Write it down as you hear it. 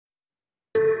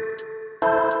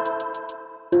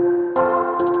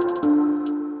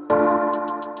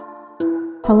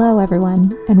Hello everyone,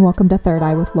 and welcome to Third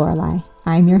Eye with Lorelei.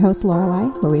 I'm your host Lorelei,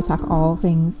 where we talk all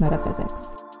things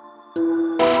metaphysics.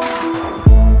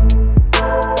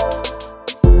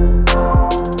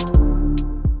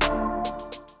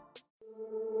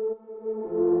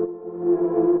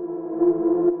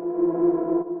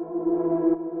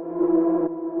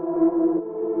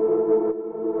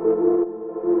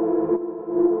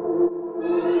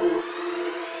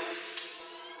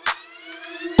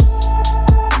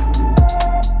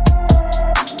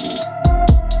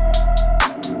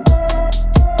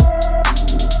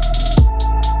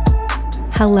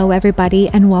 Hello everybody,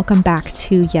 and welcome back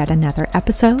to yet another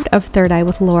episode of Third Eye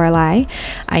with Lorelei.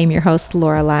 I am your host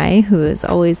Lorelei, who is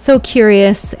always so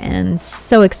curious and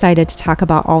so excited to talk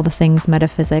about all the things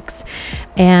metaphysics.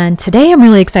 And today I'm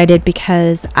really excited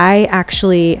because I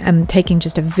actually am taking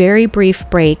just a very brief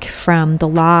break from the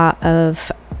Law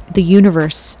of the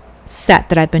Universe set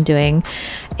that I've been doing,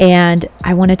 and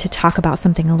I wanted to talk about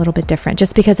something a little bit different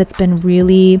just because it's been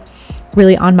really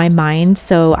on my mind.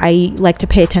 So I like to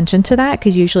pay attention to that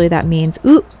because usually that means,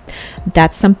 ooh,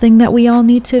 that's something that we all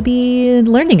need to be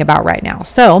learning about right now.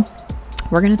 So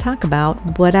we're going to talk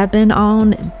about what I've been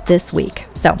on this week.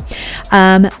 So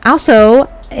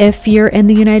also, if you're in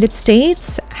the United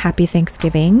States, happy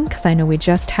Thanksgiving, because I know we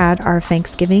just had our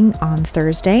Thanksgiving on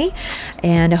Thursday,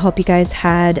 and I hope you guys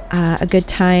had a good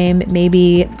time,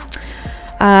 maybe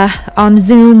on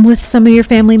Zoom with some of your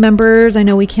family members. I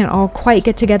know we can't all quite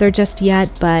get together just yet,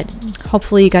 but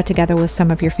hopefully you got together with some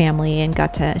of your family and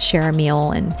got to share a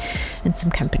meal and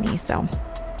some company. So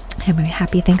I'm very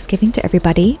happy Thanksgiving to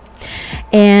everybody.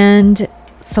 And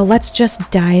so let's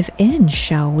just dive in,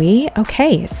 shall we?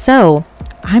 Okay, so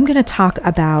I'm going to talk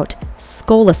about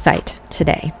scolecite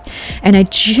today. And I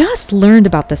just learned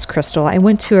about this crystal. I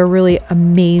went to a really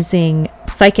amazing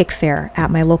psychic fair at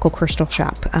my local crystal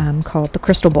shop called the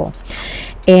Crystal Bowl.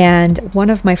 And one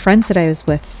of my friends that I was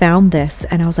with found this,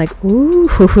 and I was like,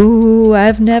 ooh,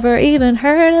 I've never even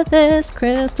heard of this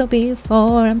crystal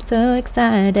before. I'm so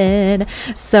excited.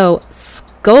 So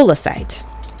scolecite,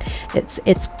 it's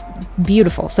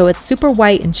beautiful. So it's super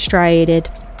white and striated.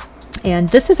 And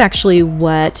this is actually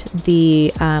what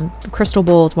the Crystal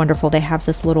Bowl is wonderful. They have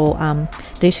this little,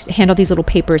 they hand out these little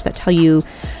papers that tell you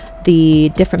the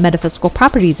different metaphysical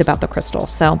properties about the crystal.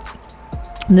 So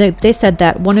they said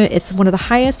that it's one of the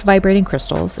highest vibrating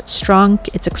crystals. It's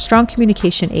a strong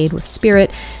communication aid with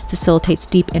spirit, facilitates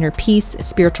deep inner peace, a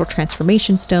spiritual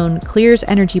transformation stone, clears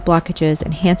energy blockages,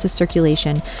 enhances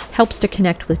circulation, helps to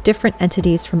connect with different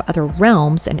entities from other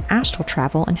realms and astral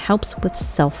travel, and helps with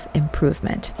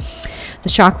self-improvement. The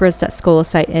chakras that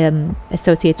scolecite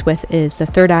associates with is the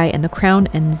third eye and the crown,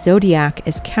 and zodiac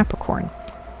is Capricorn.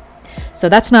 So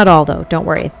that's not all, though. Don't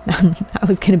worry. I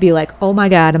was going to be like, oh my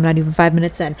God, I'm not even 5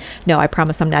 minutes in. No, I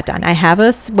promise I'm not done. I have a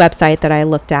website that I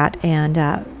looked at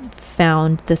and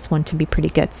found this one to be pretty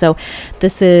good. So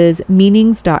this is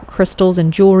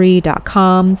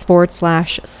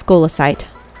meanings.crystalsandjewelry.com/scolecite.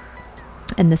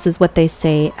 And this is what they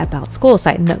say about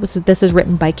scolecite. And this is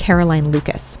written by Caroline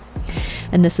Lucas.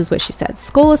 And this is what she said.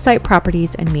 Scolecite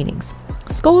properties and meanings.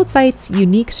 Scolecite's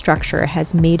unique structure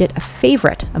has made it a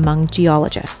favorite among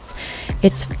geologists.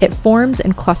 It forms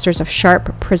in clusters of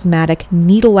sharp, prismatic,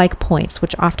 needle-like points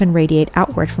which often radiate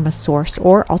outward from a source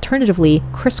or alternatively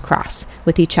crisscross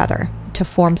with each other to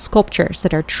form sculptures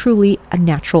that are truly a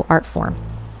natural art form.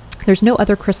 There's no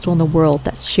other crystal in the world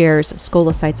that shares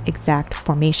scolecite's exact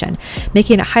formation,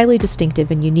 making it highly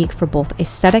distinctive and unique for both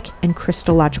aesthetic and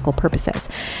crystallological purposes.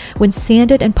 When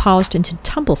sanded and polished into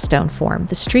tumblestone form,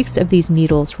 the streaks of these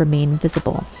needles remain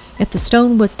visible. If the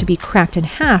stone was to be cracked in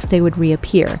half, they would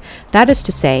reappear. That is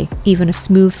to say, even a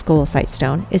smooth scolecite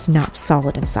stone is not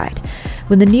solid inside.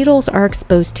 When the needles are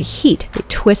exposed to heat, they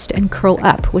twist and curl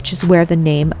up, which is where the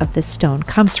name of this stone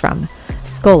comes from.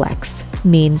 Scolex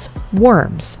means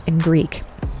worms in Greek.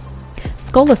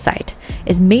 Scolecite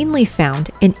is mainly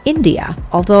found in India,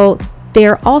 although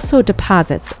there are also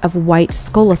deposits of white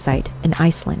scolecite in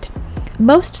Iceland.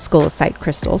 Most scolecite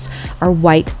crystals are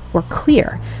white or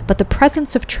clear, but the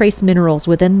presence of trace minerals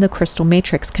within the crystal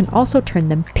matrix can also turn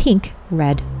them pink,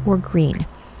 red, or green.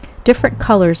 Different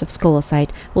colors of scolecite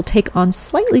will take on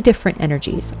slightly different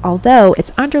energies, although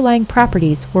its underlying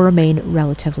properties will remain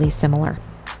relatively similar.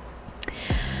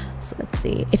 Let's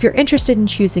see. If you're interested in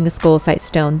choosing a scolecite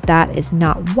stone that is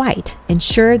not white,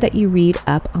 ensure that you read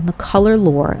up on the color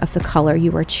lore of the color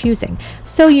you are choosing,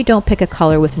 so you don't pick a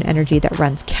color with an energy that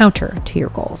runs counter to your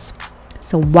goals.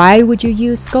 So why would you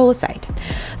use scolecite?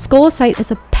 Scolecite is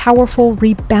a powerful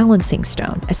rebalancing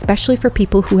stone, especially for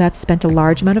people who have spent a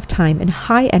large amount of time in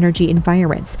high energy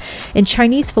environments. In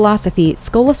Chinese philosophy,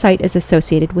 scolecite is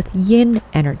associated with yin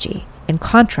energy, in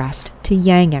contrast to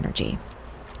yang energy.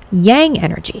 Yang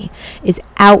energy is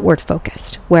outward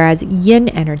focused, whereas yin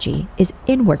energy is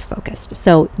inward focused.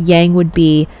 So yang would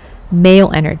be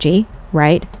male energy,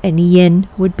 right? And yin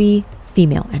would be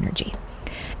female energy,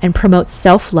 and promotes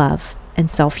self-love and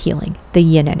self-healing. The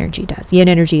yin energy does. Yin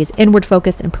energy is inward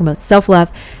focused and promotes self-love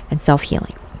and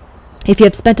self-healing. If you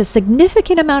have spent a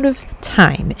significant amount of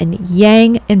time in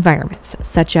yang environments,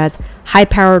 such as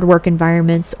high-powered work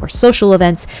environments or social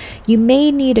events, you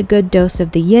may need a good dose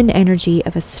of the yin energy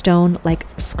of a stone like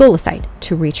scolecite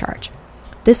to recharge.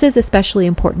 This is especially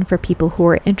important for people who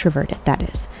are introverted, that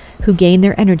is, who gain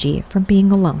their energy from being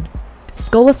alone.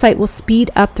 Scolecite will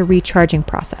speed up the recharging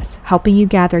process, helping you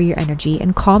gather your energy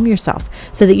and calm yourself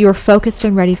so that you are focused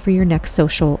and ready for your next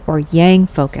social or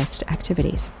yang-focused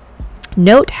activities.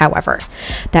 Note, however,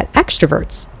 that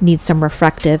extroverts need some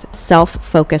reflective,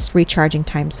 self-focused recharging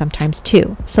time sometimes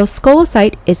too, so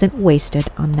scolecite isn't wasted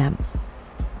on them.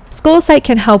 Scolecite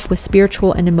can help with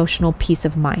spiritual and emotional peace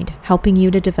of mind, helping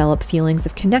you to develop feelings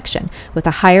of connection with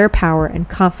a higher power and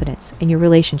confidence in your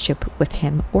relationship with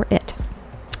him or it.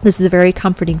 This is a very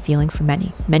comforting feeling for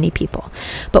many, many people,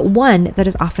 but one that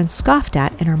is often scoffed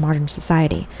at in our modern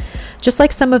society. Just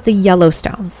like some of the yellow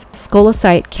stones,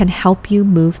 scolecite can help you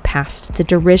move past the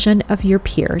derision of your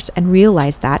peers and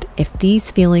realize that if these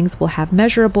feelings will have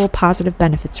measurable positive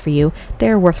benefits for you, they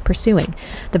are worth pursuing.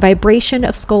 The vibration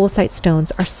of scolecite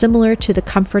stones are similar to the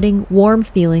comforting, warm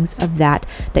feelings of warm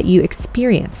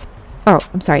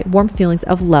feelings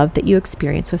of love that you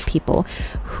experience with people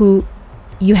who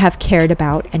you have cared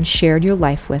about and shared your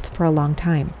life with for a long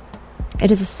time.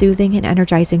 It is a soothing and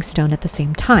energizing stone at the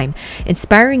same time,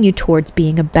 inspiring you towards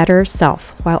being a better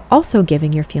self while also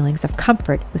giving your feelings of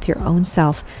comfort with your own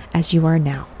self as you are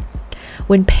now.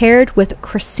 When paired with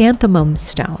chrysanthemum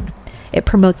stone, it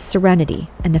promotes serenity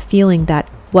and the feeling that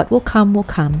what will come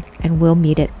and we'll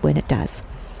meet it when it does.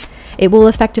 It will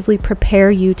effectively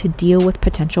prepare you to deal with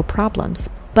potential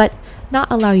problems, but not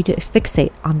allow you to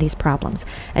fixate on these problems,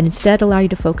 and instead allow you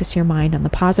to focus your mind on the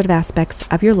positive aspects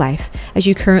of your life as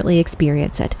you currently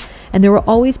experience it. And there will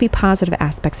always be positive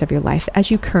aspects of your life as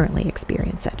you currently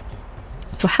experience it.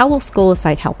 So how will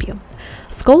scolecite help you?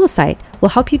 Scolecite will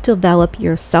help you develop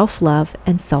your self-love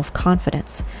and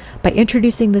self-confidence. By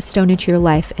introducing this stone into your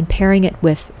life and pairing it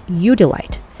with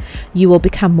Udilite, you will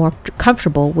become more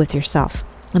comfortable with yourself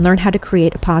and learn how to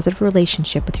create a positive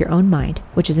relationship with your own mind,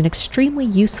 which is an extremely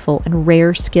useful and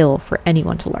rare skill for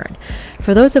anyone to learn.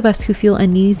 For those of us who feel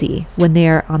uneasy when they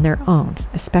are on their own,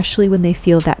 especially when they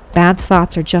feel that bad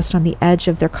thoughts are just on the edge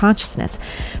of their consciousness,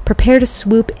 prepare to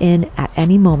swoop in at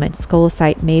any moment.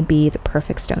 Scolecite may be the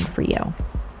perfect stone for you.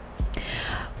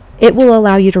 It will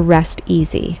allow you to rest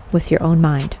easy with your own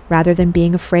mind, rather than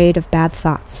being afraid of bad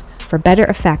thoughts. For better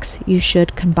effects, you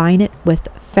should combine it with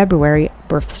February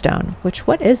birthstone.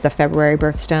 What is the February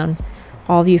birthstone?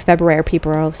 All of you February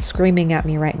people are screaming at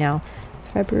me right now.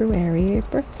 February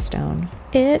birthstone.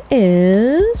 It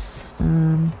is,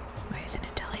 why isn't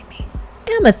it telling me?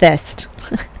 Amethyst.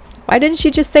 Why didn't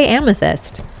she just say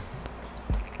amethyst?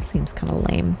 Seems kind of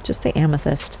lame. Just say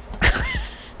amethyst.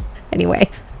 Anyway,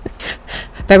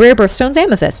 February birthstone's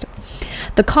amethyst.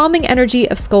 The calming energy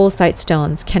of scolecite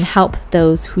stones can help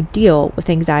those who deal with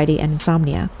anxiety and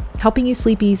insomnia, helping you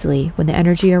sleep easily when the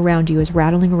energy around you is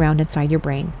rattling around inside your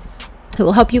brain. It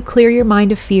will help you clear your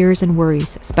mind of fears and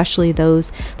worries, especially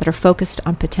those that are focused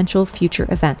on potential future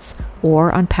events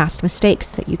or on past mistakes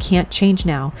that you can't change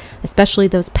now, especially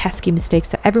those pesky mistakes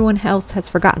that everyone else has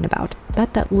forgotten about,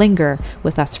 but that linger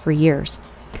with us for years.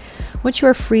 Once you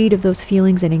are freed of those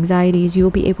feelings and anxieties, you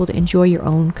will be able to enjoy your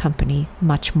own company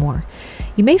much more.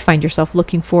 You may find yourself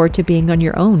looking forward to being on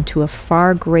your own to a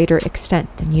far greater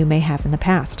extent than you may have in the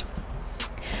past.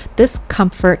 This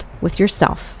comfort with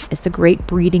yourself is the great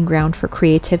breeding ground for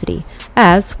creativity,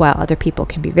 as, while other people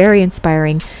can be very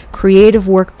inspiring, creative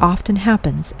work often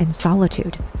happens in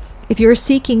solitude. If you are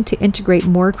seeking to integrate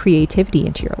more creativity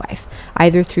into your life,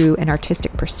 either through an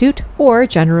artistic pursuit or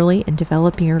generally in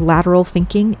developing your lateral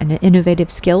thinking and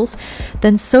innovative skills,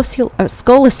 then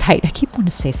scolecite, I keep wanting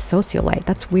to say sociolite,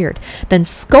 that's weird, then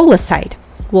scolecite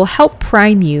will help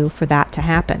prime you for that to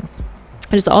happen.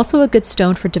 It is also a good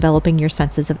stone for developing your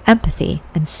senses of empathy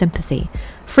and sympathy.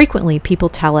 Frequently, people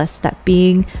tell us that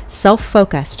being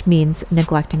self-focused means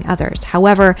neglecting others.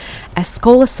 However, as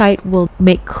scolecite will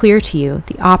make clear to you,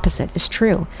 the opposite is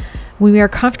true. When we are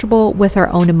comfortable with our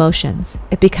own emotions,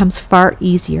 it becomes far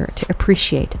easier to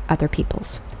appreciate other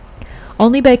people's.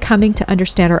 Only by coming to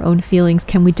understand our own feelings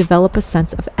can we develop a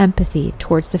sense of empathy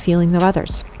towards the feelings of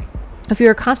others. If we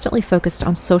are constantly focused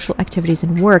on social activities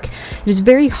and work, it is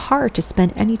very hard to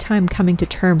spend any time coming to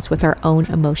terms with our own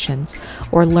emotions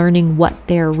or learning what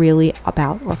they are really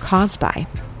about or caused by.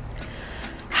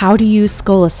 How to use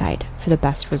Scolecite for the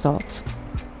best results.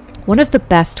 One of the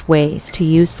best ways to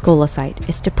use Scolecite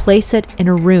is to place it in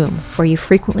a room where you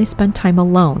frequently spend time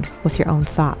alone with your own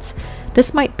thoughts.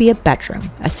 This might be a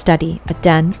bedroom, a study, a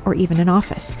den, or even an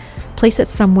office. Place it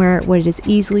somewhere where it is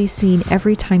easily seen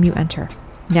every time you enter.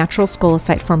 Natural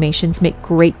Scolecite formations make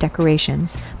great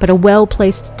decorations, but a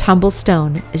well-placed tumble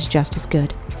stone is just as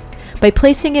good. By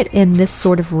placing it in this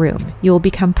sort of room, you will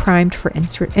become primed for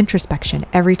introspection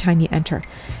every time you enter.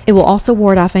 It will also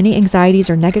ward off any anxieties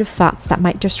or negative thoughts that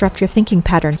might disrupt your thinking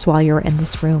patterns while you are in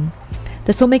this room.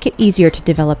 This will make it easier to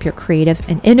develop your creative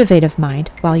and innovative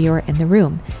mind while you are in the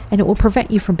room, and it will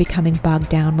prevent you from becoming bogged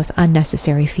down with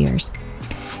unnecessary fears.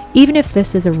 Even if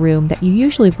this is a room that you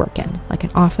usually work in, like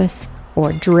an office,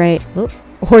 or dread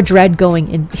going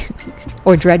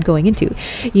into,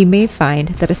 you may find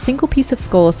that a single piece of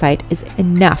Scolecite is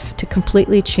enough to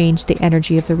completely change the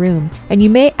energy of the room, and you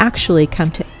may actually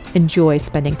come to enjoy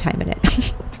spending time in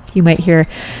it. You might hear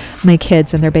my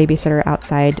kids and their babysitter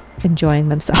outside enjoying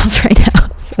themselves right now,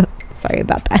 so sorry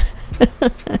about that.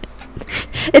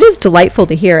 It is delightful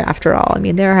to hear, after all. I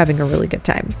mean, they're having a really good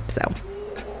time, so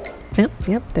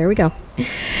Yep, there we go.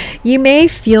 You may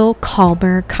feel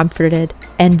calmer, comforted,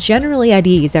 and generally at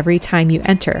ease every time you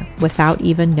enter without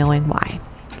even knowing why.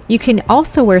 You can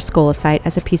also wear Scolecite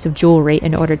as a piece of jewelry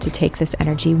in order to take this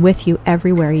energy with you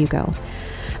everywhere you go.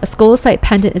 A Scolecite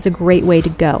pendant is a great way to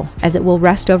go, as it will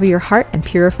rest over your heart and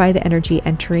purify the energy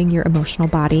entering your emotional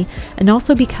body, and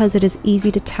also because it is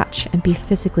easy to touch and be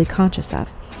physically conscious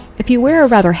of. If you wear a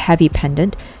rather heavy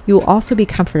pendant, you will also be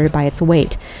comforted by its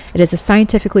weight. It is a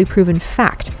scientifically proven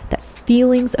fact that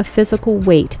feelings of physical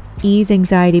weight ease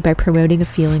anxiety by promoting a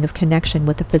feeling of connection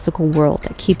with the physical world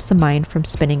that keeps the mind from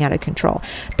spinning out of control.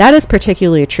 That is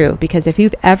particularly true because if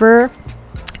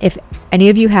any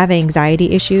of you have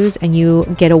anxiety issues and you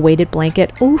get a weighted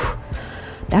blanket, ooh,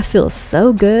 that feels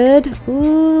so good.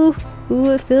 Ooh,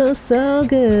 it feels so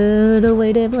good, a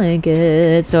weighted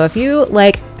blanket. So if you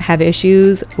have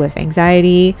issues with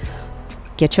anxiety,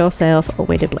 get yourself a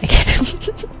weighted blanket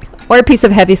or a piece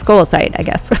of heavy Scolecite, I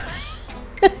guess.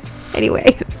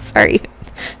 Anyway, sorry.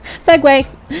 Segue.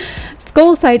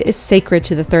 Scolecite is sacred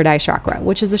to the third eye chakra,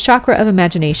 which is the chakra of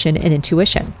imagination and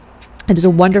intuition. It is a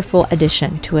wonderful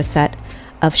addition to a set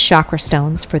of chakra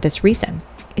stones for this reason.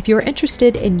 If you are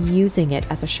interested in using it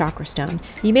as a chakra stone,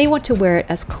 you may want to wear it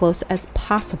as close as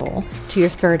possible to your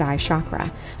third eye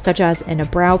chakra, such as in a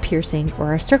brow piercing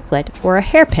or a circlet or a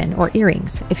hairpin or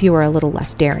earrings, if you are a little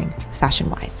less daring,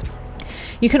 fashion-wise.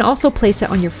 You can also place it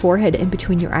on your forehead in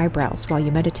between your eyebrows while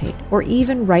you meditate, or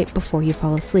even right before you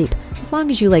fall asleep, as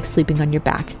long as you like sleeping on your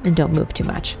back and don't move too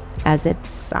much, as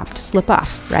it's apt to slip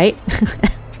off, right?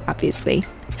 Obviously.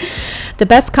 The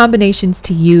best combinations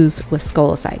to use with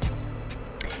Scolecite.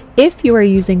 If you are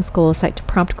using Scolecite to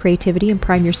prompt creativity and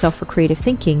prime yourself for creative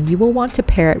thinking, you will want to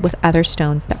pair it with other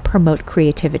stones that promote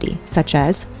creativity, such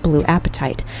as blue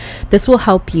apatite. This will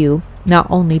help you not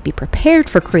only be prepared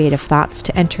for creative thoughts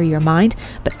to enter your mind,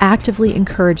 but actively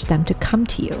encourage them to come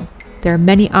to you. There are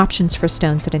many options for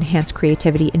stones that enhance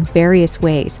creativity in various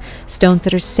ways. Stones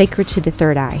that are sacred to the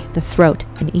third eye, the throat,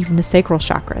 and even the sacral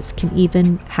chakras can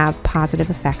even have positive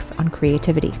effects on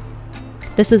creativity.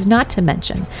 This is not to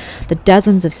mention the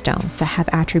dozens of stones that have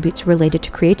attributes related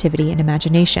to creativity and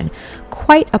imagination,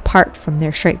 quite apart from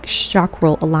their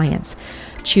chakral alliance.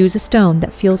 Choose a stone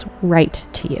that feels right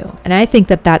to you. And I think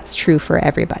that that's true for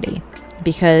everybody,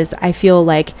 because I feel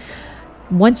like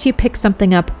once you pick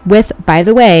something up with, by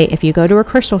the way, if you go to a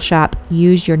crystal shop,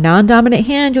 use your non-dominant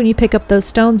hand when you pick up those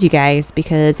stones, you guys,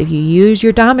 because if you use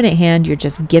your dominant hand, you're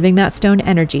just giving that stone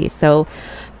energy. So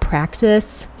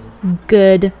practice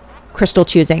good crystal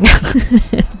choosing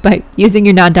by using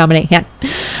your non-dominant hand,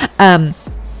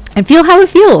 and feel how it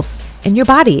feels in your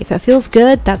body. If it feels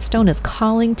good, that stone is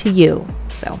calling to you.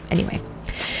 So anyway,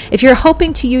 if you're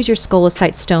hoping to use your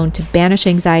Scolecite stone to banish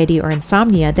anxiety or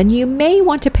insomnia, then you may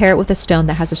want to pair it with a stone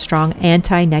that has a strong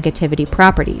anti-negativity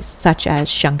properties, such as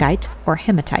shungite or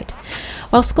hematite.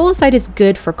 While Scolecite is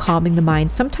good for calming the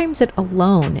mind, sometimes it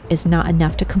alone is not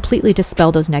enough to completely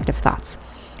dispel those negative thoughts.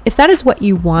 If that is what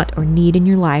you want or need in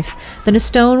your life, then a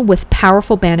stone with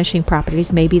powerful banishing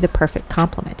properties may be the perfect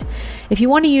complement. If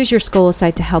you want to use your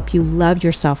Scolecite to help you love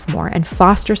yourself more and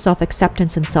foster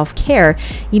self-acceptance and self-care,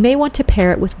 you may want to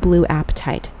pair it with blue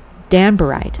apatite,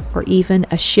 danburite, or even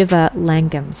a Shiva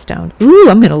Lingam stone. Ooh,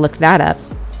 I'm going to look that up.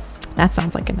 That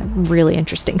sounds like a really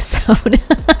interesting stone.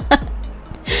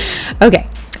 Okay.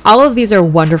 All of these are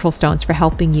wonderful stones for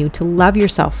helping you to love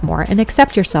yourself more and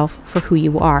accept yourself for who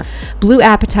you are. Blue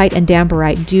apatite and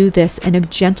dambarite do this in a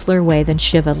gentler way than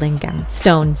Shiva Lingam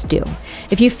stones do.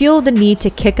 If you feel the need to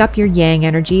kick up your yang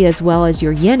energy as well as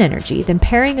your yin energy, then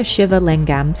pairing a Shiva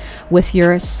Lingam with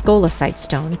your scolecite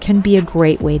stone can be a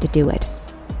great way to do it.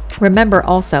 Remember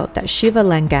also that Shiva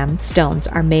Lingam stones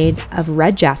are made of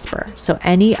red jasper, so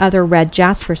any other red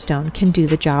jasper stone can do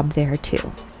the job there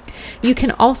too. You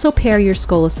can also pair your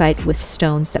scolecite with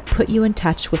stones that put you in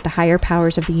touch with the higher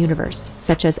powers of the universe,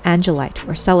 such as angelite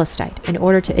or celestite, in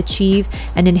order to achieve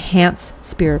and enhance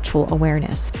spiritual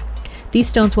awareness. These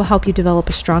stones will help you develop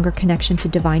a stronger connection to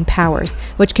divine powers,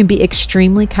 which can be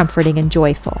extremely comforting and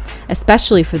joyful,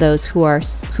 especially for those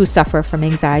who suffer from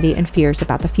anxiety and fears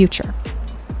about the future.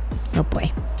 Oh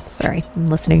boy, sorry, I'm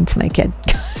listening to my kid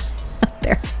out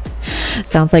there.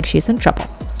 Sounds like she's in trouble.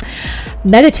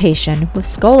 Meditation with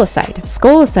scolecite.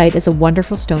 Scolecite is a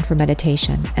wonderful stone for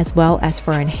meditation, as well as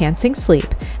for enhancing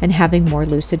sleep and having more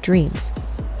lucid dreams.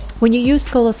 When you use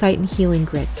scolecite in healing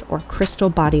grids or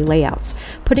crystal body layouts,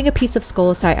 putting a piece of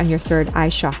scolecite on your third eye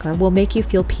chakra will make you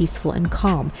feel peaceful and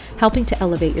calm, helping to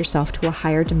elevate yourself to a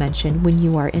higher dimension when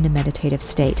you are in a meditative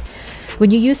state.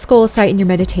 When you use scolecite in your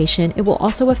meditation, it will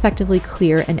also effectively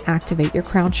clear and activate your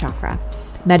crown chakra.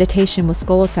 Meditation with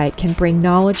scolecite can bring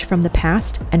knowledge from the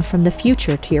past and from the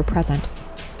future to your present.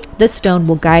 This stone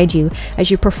will guide you as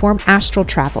you perform astral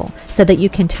travel so that you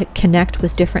can connect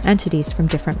with different entities from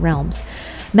different realms.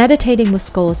 Meditating with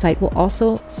scolecite will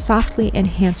also softly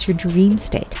enhance your dream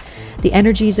state. The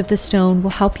energies of the stone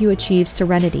will help you achieve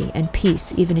serenity and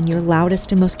peace even in your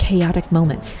loudest and most chaotic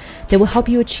moments. They will help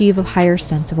you achieve a higher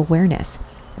sense of awareness.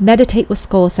 Meditate with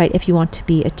scolecite if you want to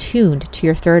be attuned to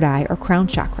your third eye or crown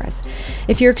chakras.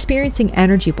 If you're experiencing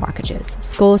energy blockages,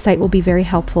 scolecite will be very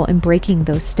helpful in breaking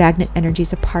those stagnant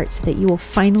energies apart so that you will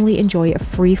finally enjoy a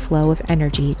free flow of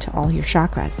energy to all your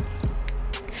chakras.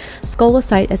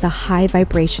 Scolecite is a high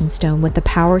vibration stone with the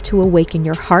power to awaken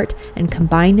your heart and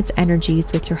combine its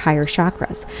energies with your higher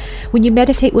chakras. When you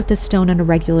meditate with this stone on a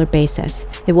regular basis,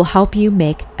 it will help you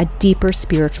make a deeper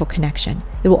spiritual connection.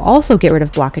 It will also get rid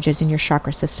of blockages in your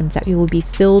chakra systems that you will be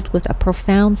filled with a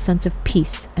profound sense of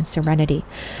peace and serenity.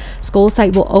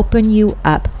 Scolecite will open you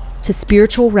up to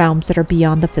spiritual realms that are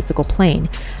beyond the physical plane.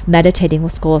 Meditating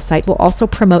with scolecite will also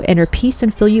promote inner peace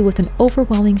and fill you with an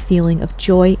overwhelming feeling of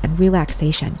joy and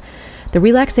relaxation. The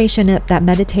relaxation that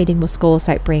meditating with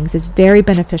scolecite brings is very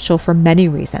beneficial for many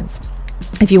reasons.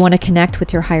 If you want to connect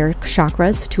with your higher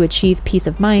chakras to achieve peace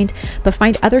of mind, but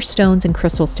find other stones and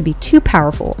crystals to be too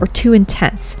powerful or too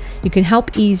intense, you can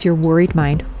help ease your worried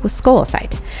mind with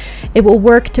scolecite. It will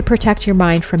work to protect your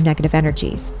mind from negative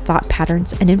energies, thought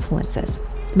patterns, and influences.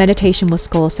 Meditation with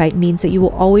scolecite means that you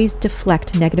will always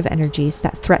deflect negative energies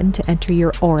that threaten to enter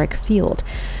your auric field.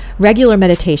 Regular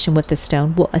meditation with this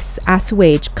stone will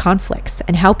assuage conflicts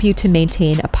and help you to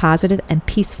maintain a positive and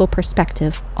peaceful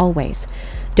perspective always.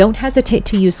 Don't hesitate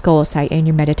to use scolecite in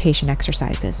your meditation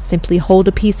exercises. Simply hold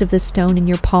a piece of this stone in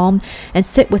your palm and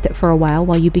sit with it for a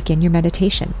while you begin your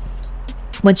meditation.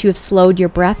 Once you have slowed your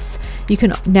breaths, you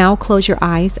can now close your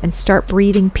eyes and start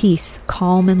breathing peace,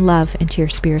 calm, and love into your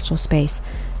spiritual space.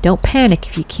 Don't panic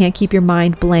if you can't keep your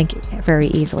mind blank very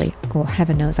easily. Well,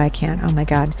 heaven knows I can't. Oh my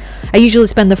God. I usually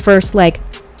spend the first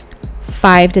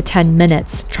 5 to 10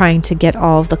 minutes trying to get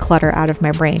all of the clutter out of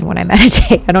my brain when I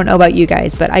meditate. I don't know about you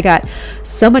guys, but I got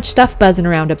so much stuff buzzing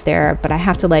around up there, but I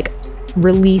have to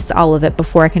release all of it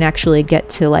before I can actually get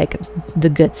to the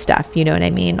good stuff. You know what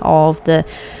I mean? All of the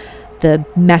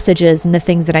messages and the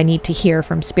things that I need to hear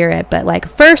from spirit. But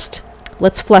first,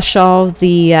 let's flush all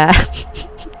the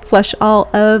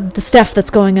stuff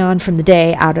that's going on from the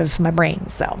day out of my brain.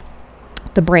 So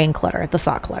the brain clutter, the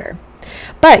thought clutter.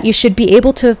 But you should be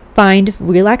able to find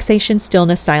relaxation,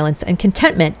 stillness, silence, and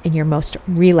contentment in your most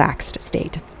relaxed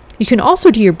state. You can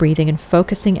also do your breathing and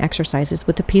focusing exercises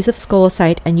with a piece of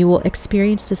scolecite, and you will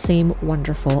experience the same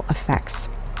wonderful effects.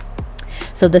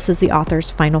 So this is the author's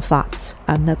final thoughts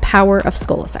on the power of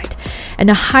scolecite. In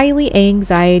a highly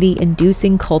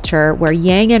anxiety-inducing culture where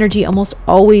yang energy almost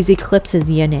always eclipses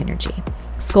yin energy,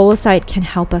 scolecite can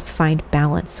help us find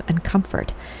balance and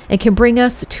comfort. It can bring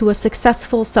us to a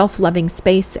successful, self-loving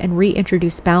space and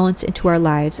reintroduce balance into our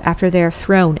lives after they are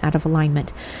thrown out of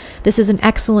alignment. This is an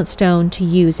excellent stone to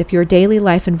use if your daily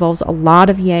life involves a lot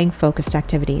of yang-focused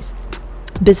activities.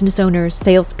 Business owners,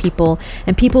 salespeople,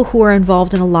 and people who are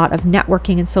involved in a lot of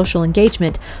networking and social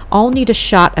engagement all need a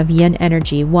shot of yin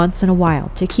energy once in a while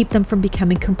to keep them from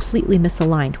becoming completely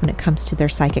misaligned when it comes to their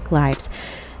psychic lives.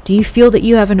 Do you feel that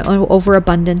you have an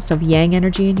overabundance of yang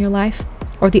energy in your life?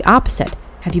 Or the opposite?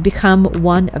 Have you become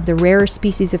one of the rarer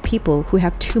species of people who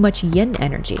have too much yin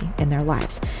energy in their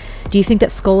lives? Do you think that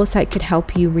Skolasite could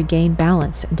help you regain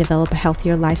balance and develop a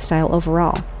healthier lifestyle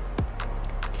overall?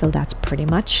 So that's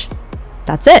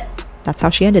it. That's how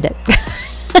she ended it.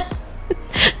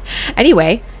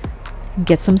 Anyway,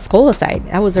 get some Skolasite.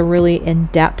 That was a really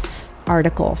in-depth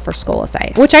article for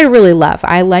Skolasite, which I really love.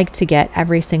 I like to get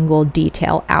every single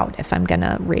detail out if I'm going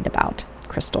to read about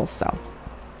crystals. So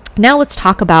now let's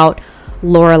talk about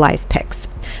Lorelai's picks.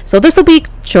 So this will be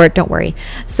short, don't worry.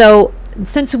 So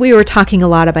since we were talking a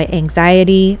lot about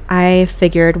anxiety, I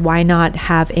figured why not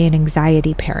have an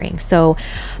anxiety pairing. So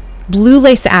blue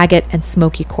lace agate and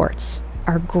smoky quartz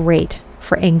are great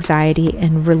for anxiety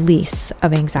and release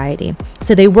of anxiety.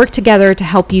 So they work together to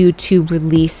help you to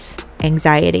release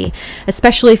anxiety,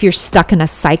 especially if you're stuck in a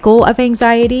cycle of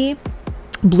anxiety.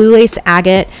 Blue lace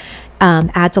agate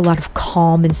adds a lot of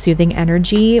calm and soothing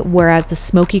energy, whereas the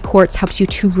smoky quartz helps you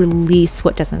to release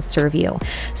what doesn't serve you.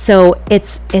 So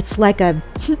it's like a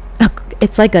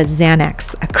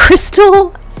Xanax, a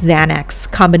crystal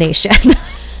Xanax combination.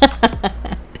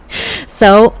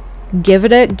 So give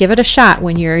it a shot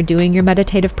when you're doing your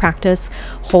meditative practice.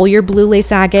 Hold your blue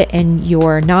lace agate in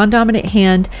your non-dominant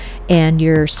hand and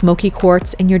your smoky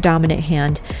quartz in your dominant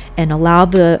hand, and allow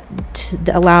the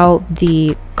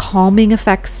calming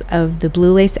effects of the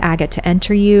blue lace agate to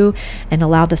enter you, and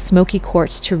allow the smoky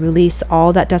quartz to release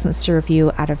all that doesn't serve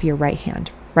you out of your right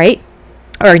hand, right?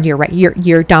 Or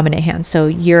your dominant hand. So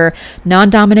your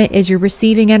non-dominant is your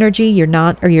receiving energy, your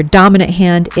dominant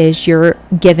hand is your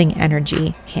giving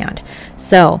energy hand.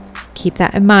 So keep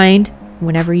that in mind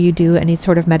whenever you do any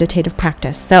sort of meditative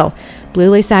practice. So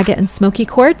blue lace agate and smoky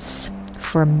quartz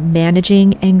for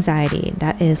managing anxiety.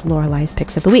 That is Lorelai's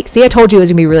picks of the week. See, I told you it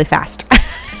was gonna be really fast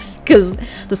because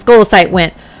the Skolasite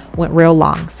went real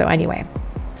long. So anyway,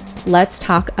 let's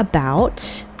talk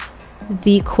about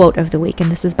the quote of the week,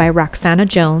 and this is by Roxana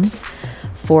Jones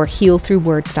for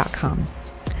healthroughwords.com.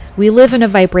 We live in a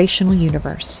vibrational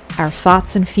universe. Our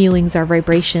thoughts and feelings are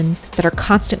vibrations that are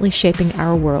constantly shaping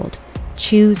our world.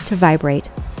 Choose to vibrate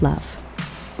love.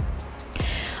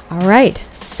 All right,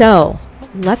 so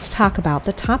let's talk about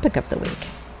the topic of the week.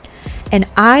 And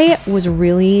I was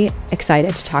really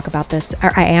excited to talk about this,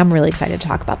 or I am really excited to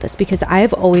talk about this because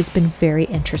I've always been very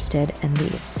interested in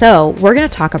these. So we're going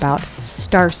to talk about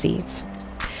star seeds.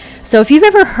 So if you've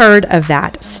ever heard of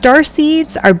that, star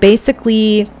seeds are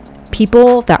basically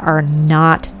people that are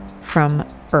not from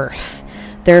Earth.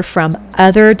 They're from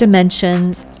other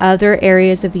dimensions, other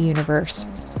areas of the universe.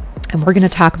 And we're going to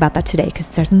talk about that today because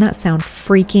doesn't that sound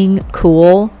freaking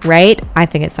cool, right? I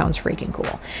think it sounds freaking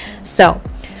cool. So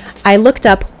I looked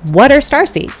up what are star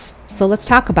seeds. So let's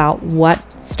talk about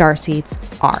what star seeds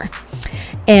are.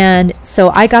 And so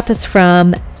I got this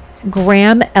from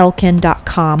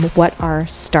GrahamElkin.com. What are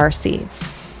star seeds?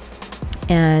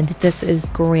 And this is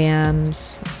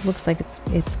Graham's, looks like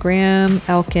it's Graham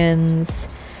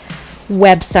Elkin's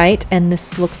website, and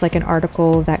this looks like an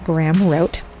article that Graham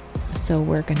wrote. So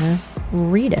we're gonna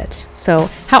read it. So,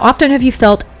 how often have you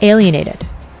felt alienated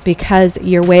because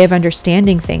your way of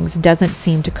understanding things doesn't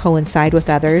seem to coincide with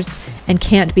others and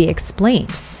can't be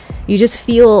explained? You just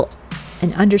feel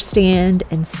and understand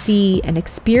and see and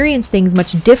experience things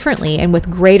much differently and with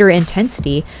greater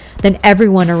intensity than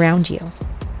everyone around you.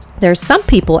 There's some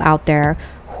people out there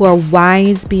who are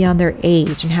wise beyond their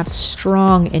age and have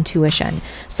strong intuition.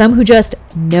 Some who just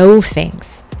know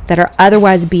things that are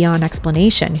otherwise beyond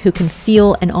explanation, who can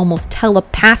feel an almost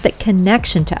telepathic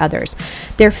connection to others,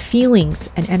 their feelings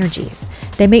and energies.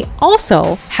 They may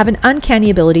also have an uncanny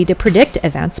ability to predict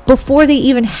events before they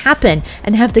even happen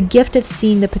and have the gift of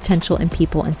seeing the potential in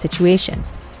people and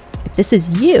situations. If this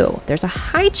is you, there's a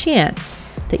high chance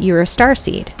that you're a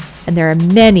starseed, and there are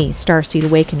many starseed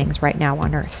awakenings right now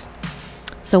on Earth.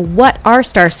 So what are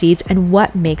starseeds and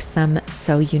what makes them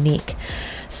so unique?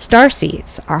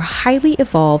 Starseeds are highly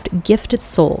evolved, gifted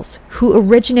souls who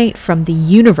originate from the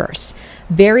universe,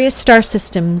 various star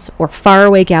systems or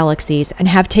faraway galaxies, and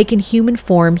have taken human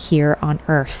form here on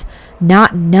Earth,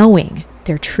 not knowing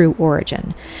their true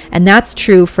origin. And that's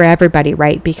true for everybody,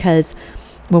 right? Because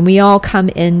when we all come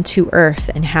into Earth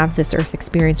and have this Earth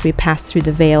experience, we pass through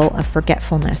the veil of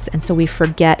forgetfulness. And so we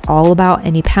forget all about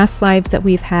any past lives that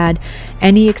we've had,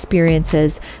 any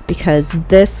experiences, because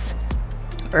this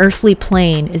earthly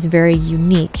plane is very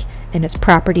unique in its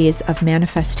properties of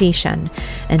manifestation.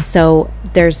 And so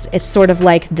it's sort of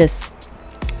like this,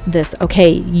 okay,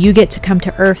 you get to come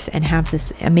to Earth and have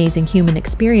this amazing human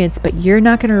experience, but you're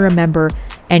not going to remember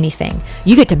anything.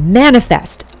 You get to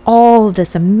manifest all of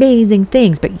this amazing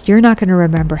things, but you're not going to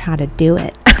remember how to do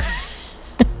it.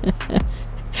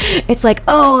 It's like,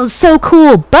 oh, so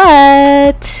cool,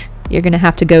 but you're going to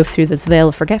have to go through this veil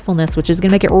of forgetfulness, which is going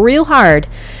to make it real hard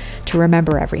to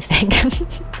remember everything.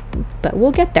 But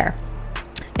we'll get there.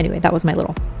 Anyway, that was my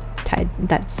little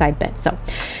that side bit. So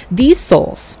these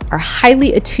souls are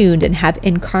highly attuned and have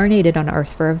incarnated on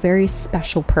earth for a very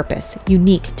special purpose,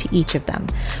 unique to each of them.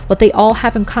 What they all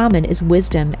have in common is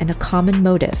wisdom and a common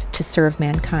motive to serve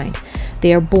mankind.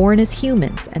 They are born as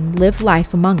humans and live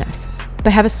life among us,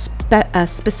 but have a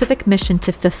specific mission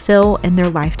to fulfill in their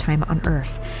lifetime on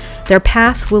earth. Their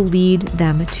path will lead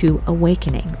them to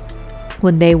awakening,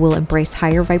 when they will embrace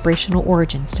higher vibrational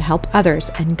origins to help others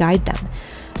and guide them.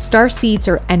 Starseeds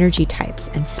are energy types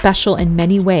and special in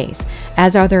many ways,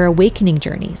 as are their awakening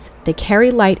journeys. They carry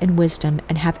light and wisdom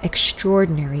and have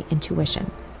extraordinary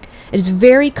intuition. It is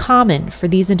very common for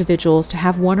these individuals to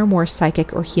have one or more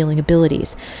psychic or healing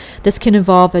abilities. This can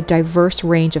involve a diverse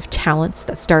range of talents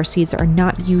that starseeds are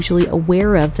not usually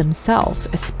aware of themselves,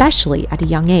 especially at a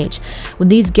young age, when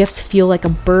these gifts feel like a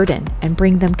burden and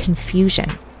bring them confusion,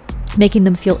 making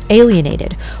them feel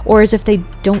alienated or as if they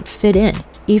don't fit in,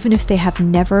 even if they have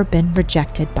never been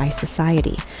rejected by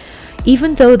society.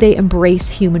 Even though they embrace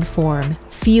human form,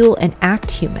 feel and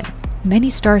act human, many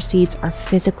starseeds are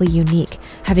physically unique,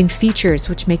 having features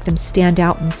which make them stand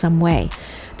out in some way.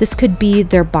 This could be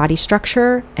their body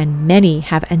structure, and many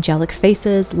have angelic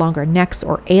faces, longer necks,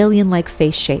 or alien-like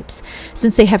face shapes.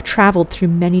 Since they have traveled through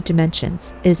many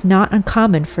dimensions, it is not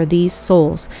uncommon for these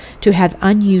souls to have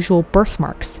unusual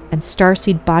birthmarks and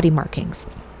starseed body markings,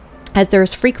 as there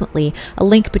is frequently a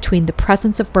link between the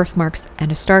presence of birthmarks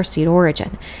and a starseed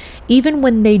origin. Even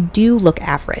when they do look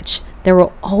average, there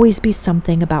will always be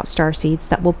something about starseeds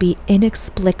that will be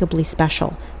inexplicably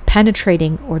special,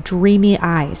 penetrating or dreamy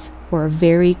eyes, or a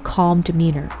very calm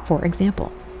demeanor, for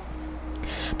example.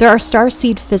 There are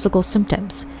starseed physical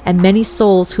symptoms, and many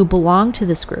souls who belong to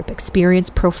this group experience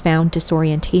profound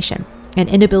disorientation, an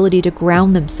inability to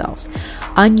ground themselves,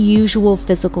 unusual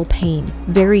physical pain,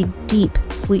 very deep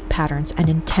sleep patterns, and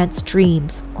intense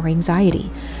dreams or anxiety.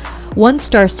 One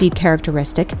starseed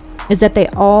characteristic is that they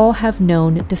all have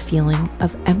known the feeling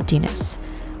of emptiness,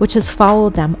 which has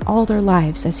followed them all their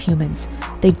lives as humans.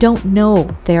 They don't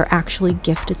know they are actually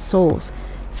gifted souls.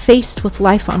 Faced with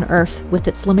life on Earth with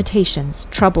its limitations,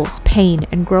 troubles, pain,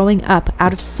 and growing up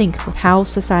out of sync with how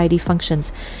society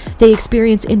functions, they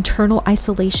experience internal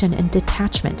isolation and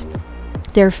detachment.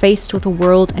 They're faced with a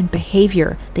world and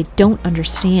behavior they don't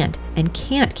understand and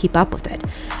can't keep up with it.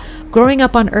 Growing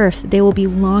up on Earth, they will be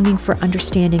longing for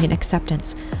understanding and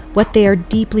acceptance, what they are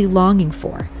deeply longing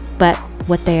for, but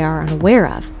what they are unaware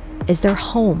of is their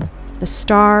home, the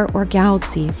star or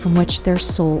galaxy from which their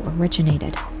soul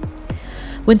originated.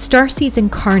 When starseeds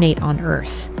incarnate on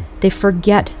Earth, they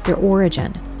forget their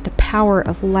origin, the power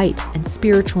of light and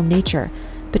spiritual nature,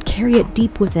 but carry it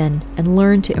deep within and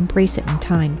learn to embrace it in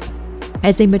time.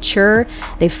 As they mature,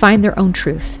 they find their own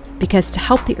truth, because to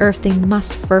help the Earth, they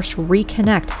must first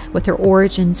reconnect with their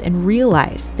origins and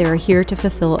realize they are here to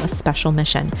fulfill a special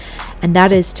mission, and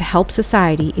that is to help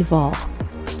society evolve.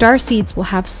 Starseeds will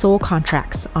have soul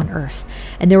contracts on Earth,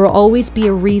 and there will always be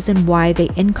a reason why they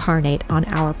incarnate on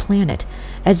our planet.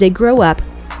 As they grow up,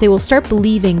 they will start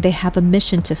believing they have a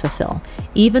mission to fulfill,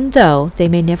 even though they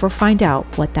may never find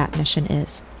out what that mission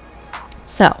is.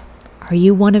 So, are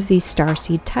you one of these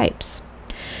starseed types?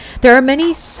 There are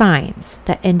many signs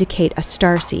that indicate a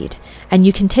starseed, and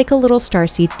you can take a little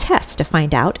starseed test to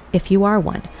find out if you are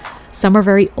one. Some are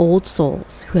very old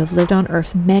souls who have lived on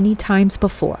Earth many times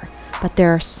before, but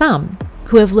there are some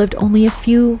who have lived only a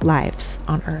few lives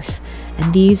on Earth,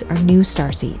 and these are new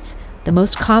starseeds. The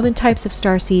most common types of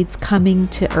starseeds coming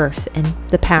to Earth in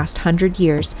the past 100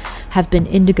 years have been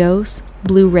indigos,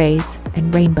 blue rays,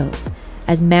 and rainbows,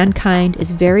 as mankind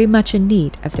is very much in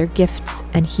need of their gifts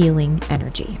and healing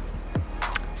energy.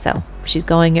 So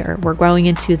we're going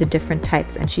into the different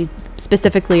types, and she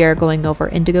specifically are going over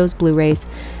indigos, blue rays,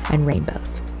 and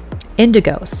rainbows.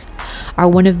 Indigos are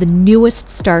one of the newest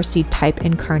starseed type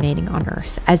incarnating on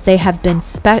Earth, as they have been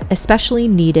especially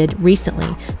needed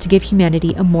recently to give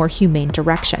humanity a more humane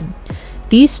direction.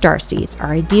 These starseeds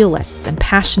are idealists and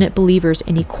passionate believers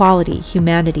in equality,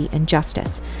 humanity, and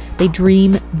justice. They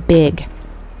dream big.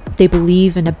 They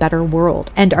believe in a better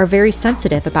world and are very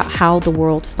sensitive about how the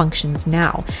world functions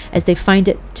now, as they find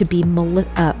it to be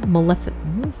maleficent.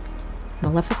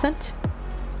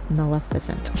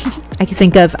 I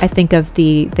think of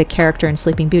the character in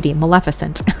Sleeping Beauty,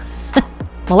 Maleficent.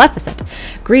 Maleficent,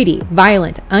 greedy,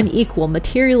 violent, unequal,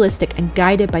 materialistic, and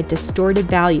guided by distorted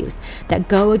values that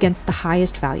go against the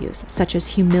highest values, such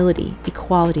as humility,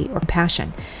 equality, or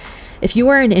compassion. If you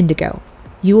are an indigo,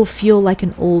 you will feel like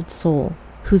an old soul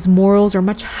whose morals are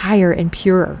much higher and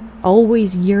purer,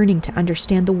 always yearning to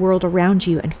understand the world around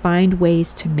you and find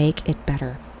ways to make it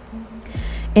better.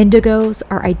 Indigos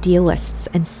are idealists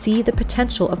and see the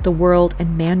potential of the world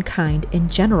and mankind in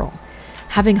general.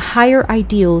 Having higher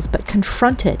ideals but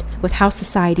confronted with how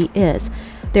society is,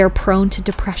 they are prone to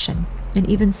depression and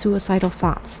even suicidal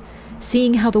thoughts.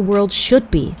 Seeing how the world should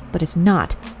be but is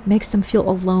not makes them feel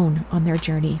alone on their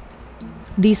journey.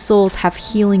 These souls have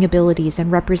healing abilities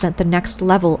and represent the next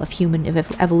level of human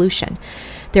evolution.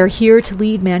 They're here to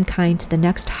lead mankind to the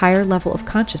next higher level of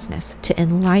consciousness, to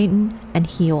enlighten and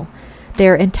heal. They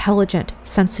are intelligent,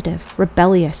 sensitive,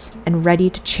 rebellious, and ready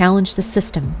to challenge the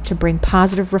system to bring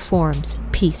positive reforms,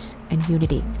 peace, and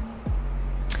unity.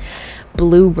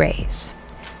 Blue rays.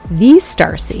 These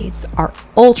starseeds are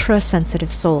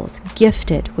ultra-sensitive souls,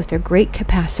 gifted with a great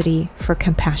capacity for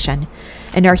compassion,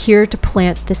 and are here to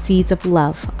plant the seeds of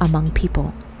love among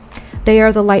people. They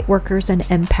are the light workers and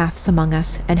empaths among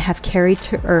us and have carried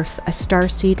to earth a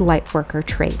starseed light worker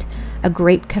trait, a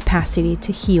great capacity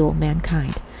to heal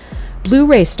mankind.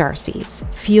 Blue-ray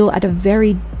starseeds feel at a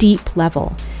very deep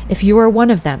level. If you are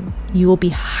one of them, you will be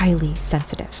highly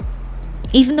sensitive.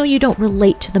 Even though you don't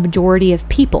relate to the majority of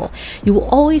people, you will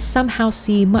always somehow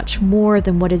see much more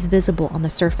than what is visible on the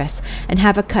surface and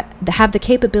have the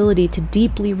capability to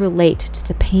deeply relate to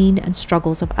the pain and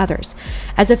struggles of others,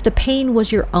 as if the pain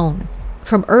was your own.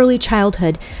 From early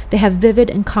childhood, they have vivid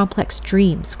and complex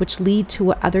dreams, which lead to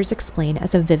what others explain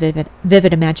as a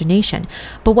vivid imagination,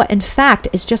 but what in fact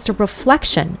is just a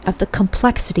reflection of the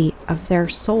complexity of their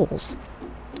souls.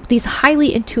 These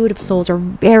highly intuitive souls are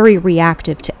very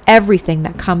reactive to everything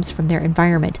that comes from their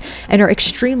environment and are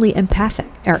extremely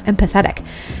empathetic.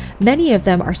 Many of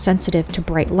them are sensitive to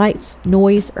bright lights,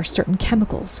 noise, or certain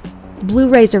chemicals. Blue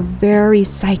rays are very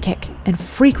psychic and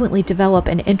frequently develop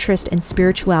an interest in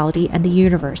spirituality and the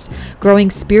universe,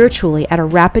 growing spiritually at a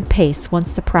rapid pace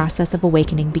once the process of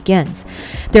awakening begins.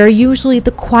 They are usually the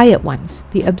quiet ones,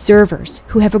 the observers,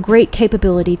 who have a great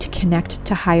capability to connect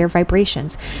to higher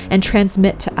vibrations and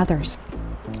transmit to others.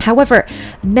 However,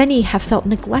 many have felt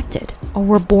neglected or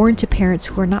were born to parents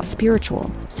who are not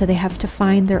spiritual, so they have to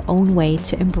find their own way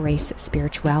to embrace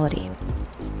spirituality.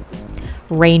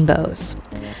 Rainbows.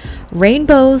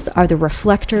 Rainbows are the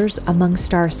reflectors among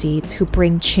starseeds who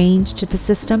bring change to the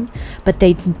system, but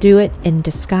they do it in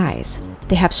disguise.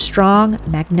 They have strong,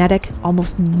 magnetic,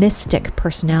 almost mystic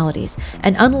personalities,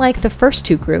 and unlike the first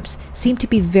two groups, seem to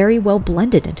be very well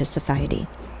blended into society.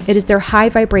 It is their high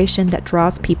vibration that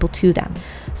draws people to them,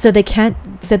 so they can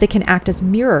act as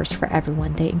mirrors for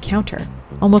everyone they encounter.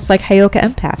 Almost like Heyoka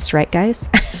empaths, right, guys?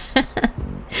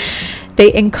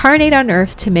 They incarnate on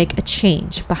Earth to make a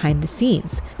change behind the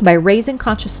scenes by raising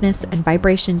consciousness and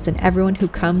vibrations in everyone who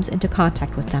comes into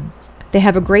contact with them. They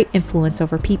have a great influence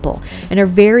over people and are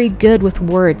very good with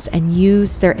words and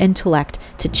use their intellect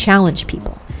to challenge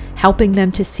people, helping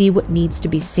them to see what needs to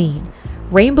be seen.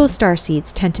 Rainbow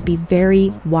starseeds tend to be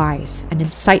very wise and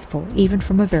insightful even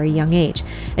from a very young age.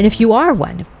 And if you are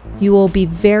one, you will be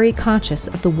very conscious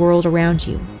of the world around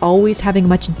you, always having a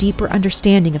much deeper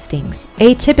understanding of things,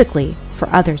 atypically for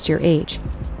others your age.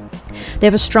 They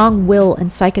have a strong will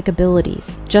and psychic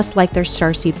abilities, just like their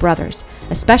starseed brothers,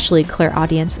 especially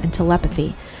clairaudience and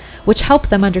telepathy, which help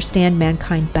them understand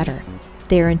mankind better.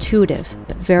 They are intuitive,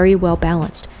 but very well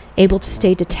balanced, able to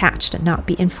stay detached and not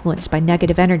be influenced by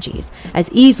negative energies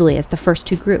as easily as the first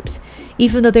two groups,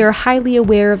 even though they are highly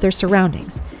aware of their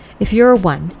surroundings. If you're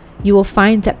one, you will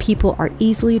find that people are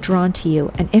easily drawn to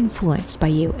you and influenced by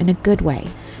you in a good way,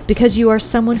 because you are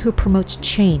someone who promotes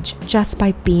change just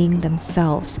by being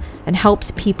themselves and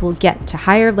helps people get to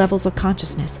higher levels of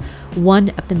consciousness, one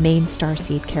of the main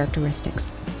starseed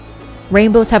characteristics.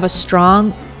 Rainbows have a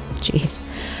strong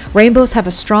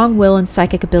will and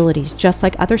psychic abilities just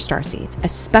like other starseeds,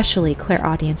 especially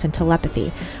clairaudience and telepathy,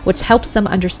 which helps them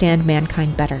understand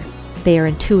mankind better. They are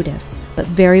intuitive, but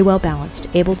very well balanced,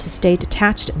 able to stay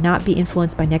detached and not be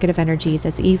influenced by negative energies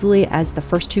as easily as the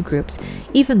first two groups,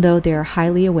 even though they are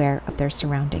highly aware of their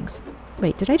surroundings.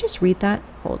 Wait, did I just read that?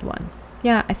 Hold on.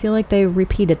 Yeah, I feel like they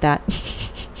repeated that.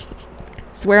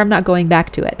 Swear I'm not going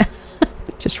back to it.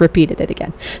 Just repeated it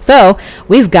again. So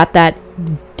we've got that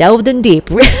delved in deep.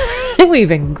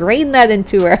 We've ingrained that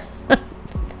into her.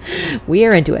 We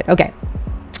are into it. Okay.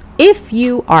 If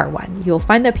you are one, you'll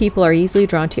find that people are easily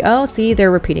drawn to you. Oh, see,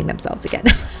 they're repeating themselves again.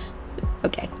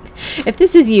 Okay. If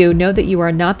this is you, know that you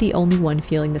are not the only one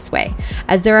feeling this way,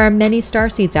 as there are many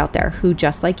starseeds out there who,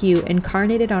 just like you,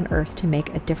 incarnated on Earth to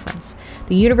make a difference.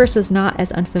 The universe is not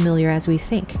as unfamiliar as we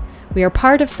think. We are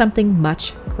part of something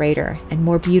much greater and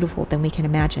more beautiful than we can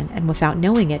imagine, and without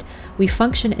knowing it, we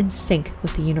function in sync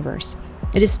with the universe.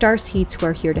 It is starseeds who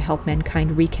are here to help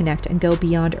mankind reconnect and go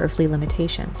beyond earthly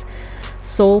limitations.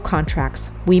 Soul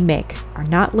contracts we make are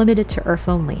not limited to Earth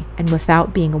only, and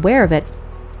without being aware of it,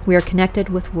 we are connected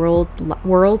with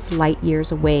worlds light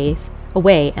years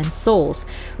away, and souls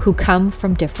who come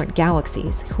from different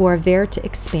galaxies, who are there to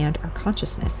expand our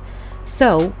consciousness,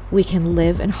 so we can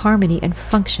live in harmony and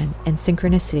function in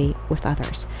synchronicity with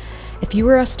others. If you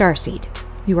are a starseed,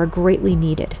 you are greatly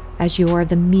needed, as you are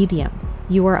the medium.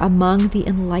 You are among the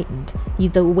enlightened,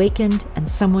 the awakened, and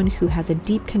someone who has a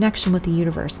deep connection with the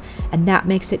universe, and that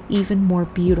makes it even more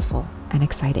beautiful and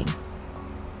exciting.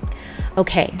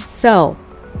 Okay, so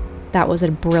that was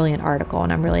a brilliant article,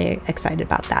 and I'm really excited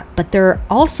about that. But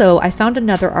I found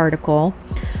another article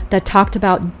that talked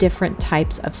about different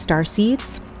types of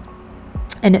starseeds,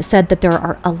 and it said that there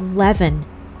are 11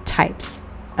 types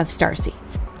of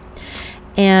starseeds.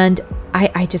 And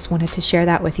I just wanted to share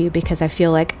that with you because I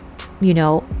feel like,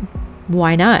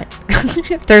 why not?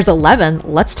 If there's 11,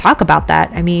 let's talk about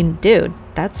that. I mean, dude,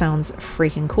 that sounds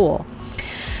freaking cool.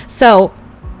 So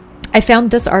I found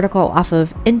this article off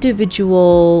of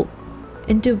Individualogist.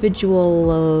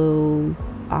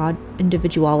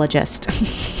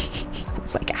 I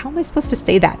was like, how am I supposed to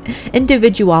say that?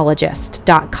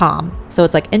 Individualogist.com. So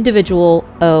it's like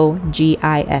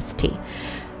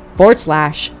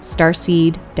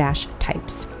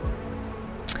individualogist/starseed-types.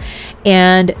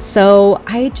 And so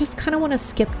I just kind of want to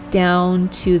skip down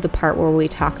to the part where we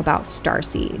talk about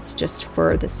starseeds, just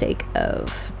for the sake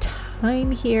of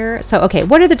time here. So, okay,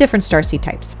 what are the different starseed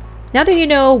types? Now that you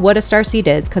know what a starseed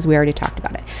is, because we already talked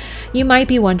about it, you might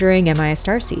be wondering, am I a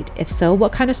starseed? If so,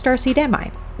 what kind of starseed am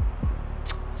I?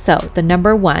 So the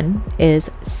number one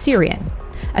is Sirian.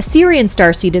 A Sirian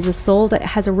starseed is a soul that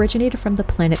has originated from the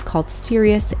planet called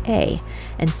Sirius A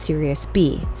and Sirius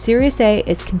B. Sirius A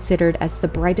is considered as the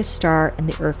brightest star in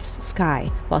the Earth's sky,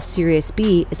 while Sirius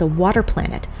B is a water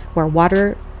planet where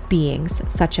water beings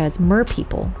such as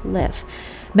merpeople live.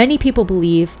 Many people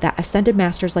believe that ascended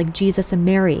masters like Jesus and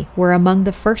Mary were among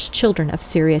the first children of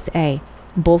Sirius A.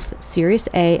 Both Sirius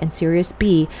A and Sirius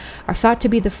B are thought to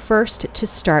be the first to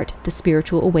start the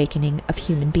spiritual awakening of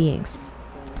human beings.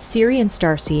 Sirian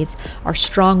starseeds are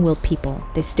strong-willed people.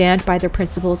 They stand by their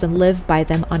principles and live by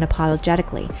them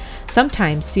unapologetically.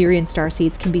 Sometimes Sirian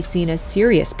starseeds can be seen as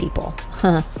serious people.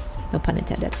 No pun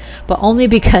intended. But only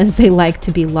because they like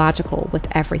to be logical with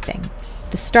everything.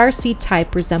 The starseed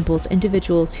type resembles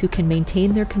individuals who can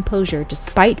maintain their composure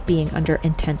despite being under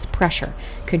intense pressure,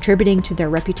 contributing to their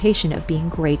reputation of being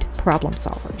great problem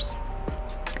solvers.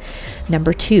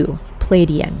 Number 2,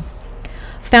 Pleiadian.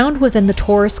 Found within the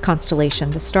Taurus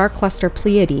constellation, the star cluster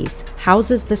Pleiades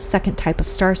houses this second type of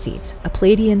starseeds. A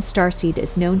Pleiadian starseed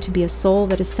is known to be a soul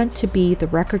that is sent to be the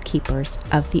record keepers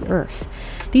of the Earth.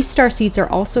 These starseeds are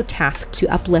also tasked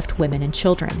to uplift women and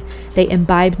children. They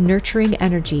imbibe nurturing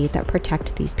energy that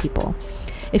protect these people.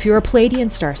 If you're a Pleiadian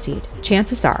starseed,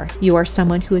 chances are you are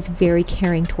someone who is very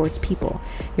caring towards people.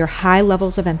 Your high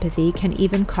levels of empathy can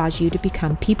even cause you to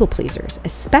become people pleasers,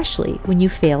 especially when you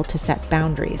fail to set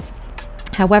boundaries.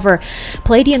 However,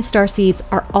 Pleiadian starseeds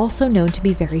are also known to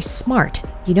be very smart.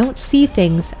 You don't see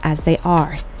things as they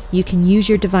are. You can use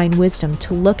your divine wisdom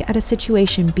to look at a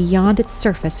situation beyond its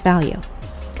surface value.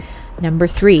 Number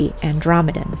 3,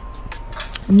 Andromedan.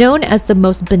 Known as the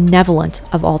most benevolent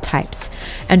of all types,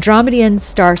 Andromedan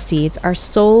starseeds are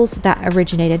souls that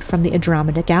originated from the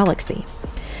Andromeda galaxy.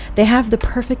 They have the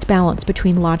perfect balance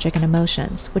between logic and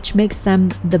emotions, which makes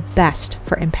them the best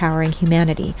for empowering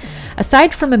humanity.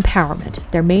 Aside from empowerment,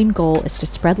 their main goal is to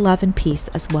spread love and peace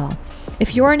as well.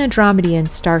 If you're an Andromedan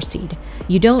starseed,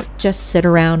 you don't just sit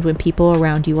around when people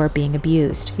around you are being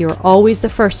abused. You're always the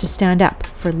first to stand up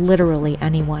for literally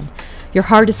anyone. Your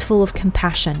heart is full of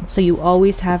compassion, so you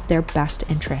always have their best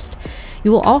interest.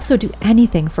 You will also do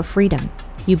anything for freedom.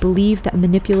 You believe that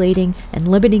manipulating and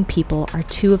limiting people are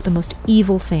two of the most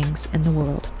evil things in the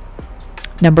world.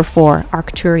 Number 4,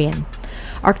 Arcturian.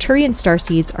 Arcturian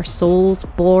starseeds are souls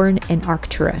born in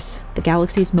Arcturus, the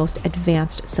galaxy's most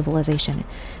advanced civilization.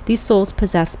 These souls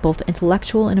possess both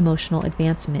intellectual and emotional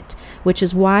advancement, which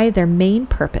is why their main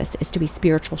purpose is to be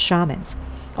spiritual shamans.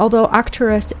 Although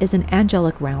Arcturus is an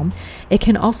angelic realm, it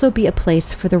can also be a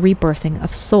place for the rebirthing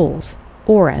of souls,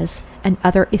 auras, and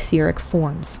other etheric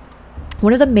forms.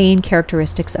 One of the main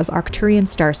characteristics of Arcturian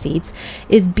starseeds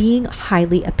is being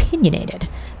highly opinionated.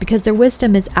 Because their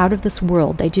wisdom is out of this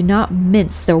world, they do not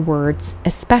mince their words,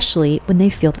 especially when they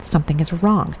feel that something is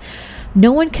wrong.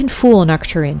 No one can fool an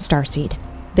Arcturian starseed.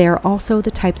 They are also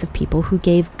the types of people who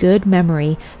gave good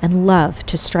memory and love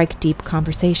to strike deep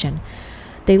conversation.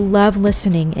 They love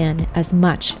listening in as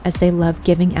much as they love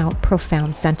giving out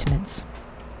profound sentiments.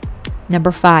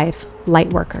 Number 5,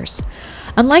 lightworkers.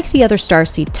 Unlike the other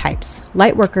starseed types,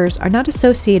 lightworkers are not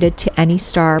associated to any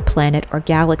star, planet, or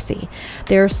galaxy.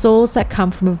 They are souls that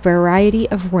come from a variety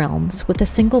of realms with a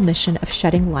single mission of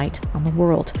shedding light on the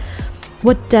world.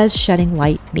 What does shedding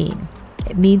light mean?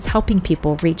 It means helping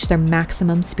people reach their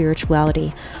maximum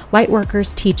spirituality.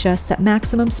 Lightworkers teach us that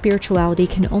maximum spirituality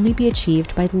can only be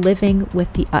achieved by living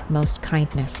with the utmost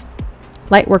kindness.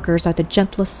 Lightworkers are the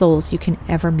gentlest souls you can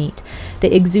ever meet.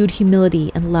 They exude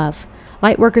humility and love.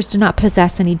 Lightworkers do not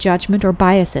possess any judgment or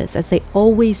biases, as they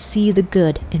always see the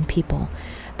good in people.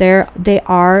 They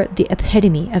are the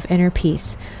epitome of inner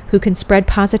peace, who can spread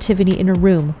positivity in a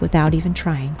room without even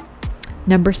trying.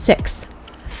 Number 6,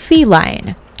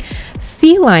 feline.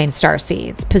 Feline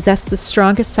starseeds possess the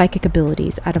strongest psychic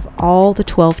abilities out of all the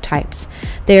 12 types.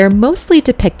 They are mostly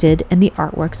depicted in the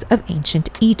artworks of ancient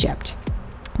Egypt.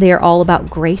 They are all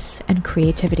about grace and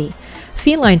creativity.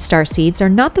 Feline starseeds are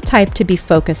not the type to be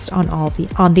focused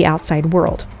on the outside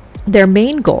world. Their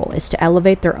main goal is to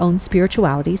elevate their own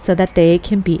spirituality so that they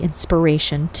can be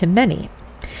inspiration to many.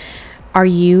 Are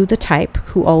you the type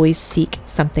who always seek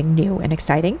something new and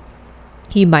exciting?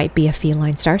 You might be a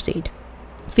feline starseed.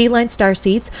 Feline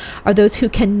starseeds are those who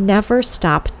can never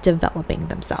stop developing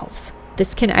themselves.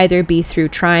 This can either be through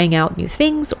trying out new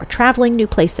things or traveling new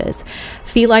places.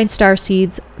 Feline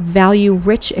starseeds value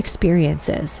rich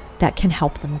experiences that can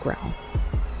help them grow.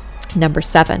 Number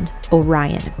 7,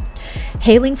 Orion.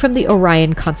 Hailing from the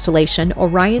Orion constellation,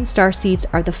 Orion starseeds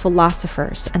are the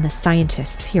philosophers and the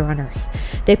scientists here on Earth.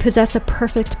 They possess a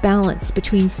perfect balance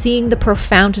between seeing the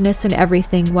profoundness in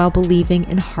everything while believing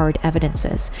in hard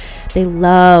evidences. They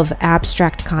love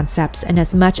abstract concepts and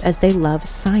as much as they love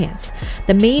science.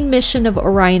 The main mission of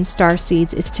Orion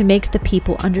starseeds is to make the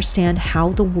people understand how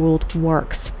the world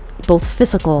works, both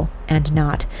physical and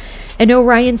not. An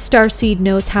Orion starseed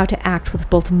knows how to act with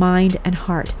both mind and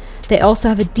heart. They also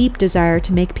have a deep desire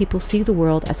to make people see the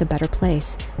world as a better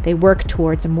place. They work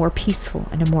towards a more peaceful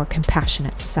and a more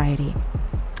compassionate society.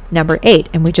 Number 8,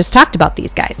 and we just talked about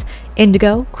these guys.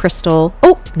 Indigo, Crystal,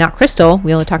 not Crystal,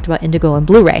 we only talked about Indigo and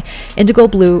Blu-ray. Indigo,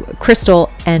 Blue, Crystal,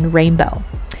 and Rainbow.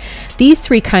 These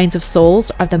 3 kinds of souls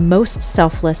are the most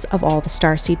selfless of all the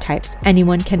starseed types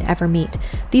anyone can ever meet.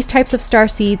 These types of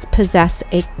starseeds possess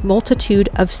a multitude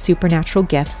of supernatural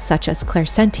gifts such as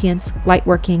clairsentience,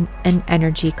 lightworking, and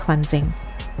energy cleansing.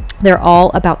 They're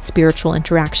all about spiritual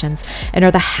interactions and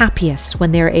are the happiest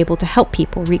when they are able to help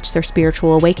people reach their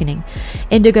spiritual awakening.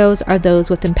 Indigos are those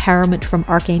with empowerment from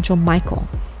Archangel Michael.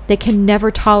 They can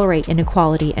never tolerate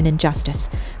inequality and injustice.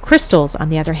 Crystals, on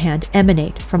the other hand,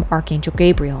 emanate from Archangel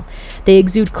Gabriel. They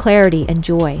exude clarity and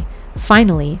joy.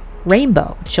 Finally,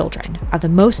 rainbow children are the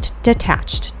most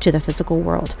detached to the physical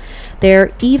world. They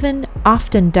are even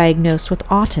often diagnosed with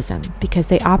autism because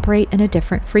they operate in a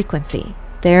different frequency.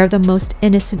 They are the most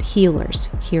innocent healers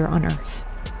here on Earth.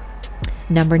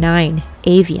 Number 9,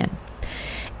 Avian.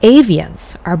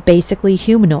 Avians are basically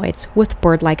humanoids with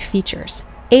bird-like features.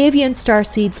 Avian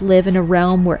starseeds live in a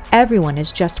realm where everyone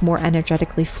is just more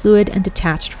energetically fluid and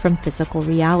detached from physical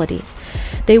realities.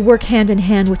 They work hand in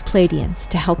hand with Pleiadians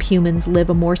to help humans live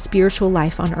a more spiritual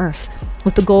life on Earth,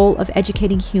 with the goal of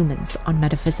educating humans on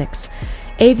metaphysics.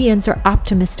 Avians are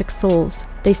optimistic souls.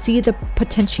 They see the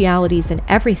potentialities in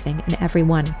everything and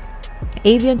everyone.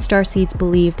 Avian starseeds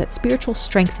believe that spiritual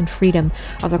strength and freedom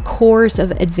are the cores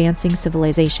of advancing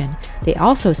civilization. They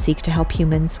also seek to help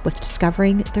humans with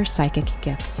discovering their psychic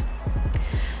gifts.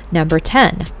 Number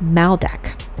 10,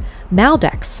 Maldek.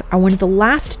 Maldeks are one of the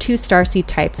last 2 starseed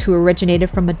types who originated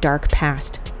from a dark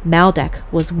past. Maldek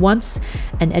was once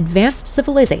an advanced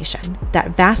civilization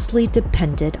that vastly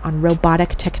depended on robotic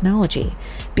technology.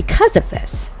 Because of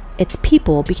this, its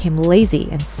people became lazy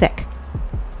and sick.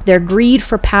 Their greed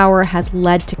for power has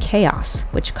led to chaos,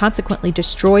 which consequently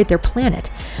destroyed their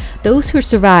planet. Those who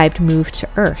survived moved to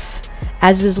Earth,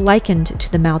 as is likened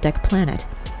to the Maldek planet.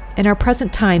 In our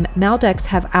present time, Maldeks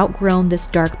have outgrown this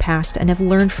dark past and have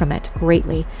learned from it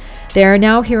greatly. They are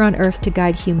now here on Earth to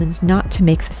guide humans not to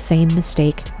make the same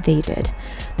mistake they did.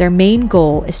 Their main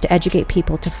goal is to educate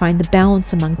people to find the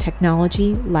balance among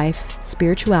technology, life,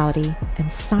 spirituality,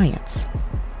 and science.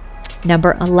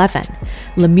 Number 11,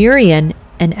 Lemurian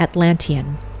and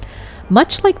Atlantean.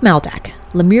 Much like Maldek,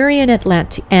 Lemurian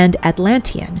and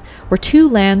Atlantean were two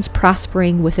lands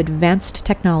prospering with advanced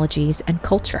technologies and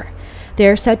culture. They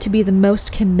are said to be the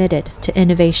most committed to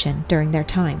innovation during their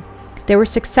time. They were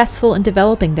successful in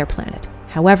developing their planet.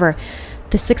 However,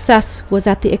 the success was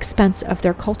at the expense of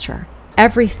their culture.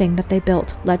 Everything that they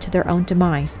built led to their own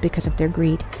demise because of their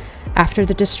greed. After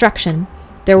the destruction,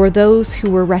 there were those who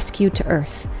were rescued to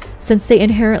Earth. Since they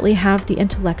inherently have the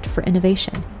intellect for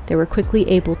innovation, they were quickly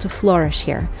able to flourish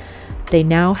here. They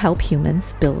now help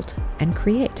humans build and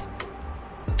create.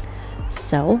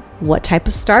 So, what type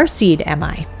of starseed am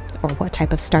I? Or what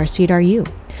type of starseed are you?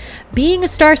 Being a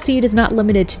starseed is not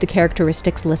limited to the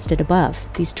characteristics listed above.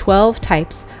 These 12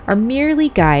 types are merely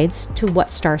guides to what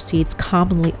starseeds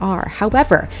commonly are.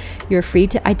 However, you're free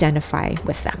to identify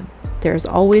with them. There is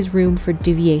always room for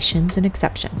deviations and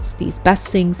exceptions. The best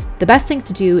thing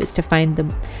to do is to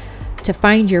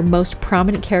find your most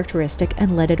prominent characteristic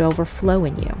and let it overflow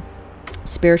in you.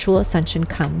 Spiritual ascension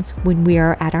comes when we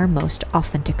are at our most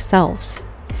authentic selves.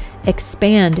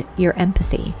 Expand your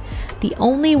empathy. The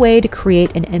only way to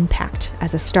create an impact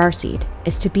as a starseed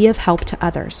is to be of help to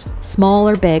others, small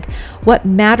or big. What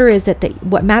matters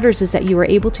is that you are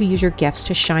able to use your gifts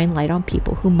to shine light on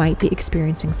people who might be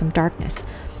experiencing some darkness.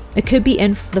 It could be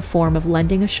in the form of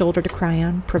lending a shoulder to cry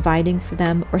on, providing for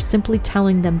them, or simply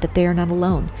telling them that they are not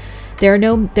alone. There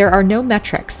are no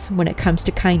metrics when it comes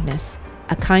to kindness.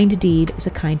 A kind deed is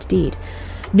a kind deed.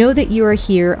 Know that you are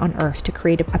here on earth to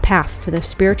create a path for the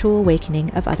spiritual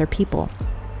awakening of other people.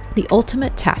 The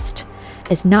ultimate test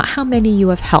is not how many you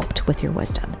have helped with your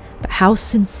wisdom, but how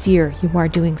sincere you are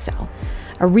doing so.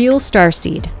 A real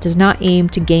starseed does not aim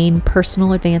to gain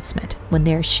personal advancement when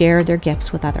they share their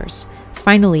gifts with others.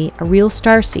 Finally, a real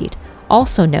starseed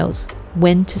also knows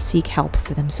when to seek help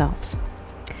for themselves.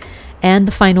 And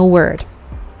the final word.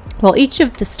 While each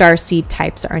of the starseed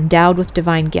types are endowed with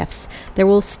divine gifts, there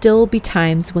will still be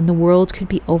times when the world could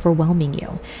be overwhelming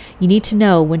you. You need to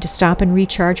know when to stop and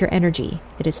recharge your energy.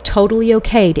 It is totally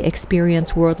okay to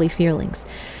experience worldly feelings.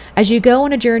 As you go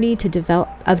on a journey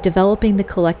of developing the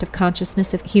collective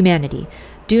consciousness of humanity,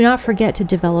 do not forget to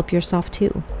develop yourself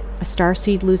too. A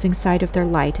starseed losing sight of their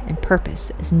light and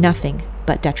purpose is nothing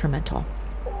but detrimental.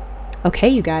 Okay,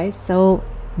 you guys, so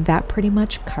that pretty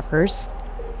much covers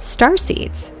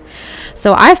starseeds.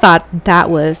 So I thought that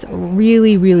was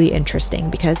really, really interesting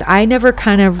because I never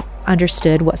kind of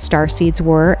understood what starseeds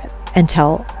were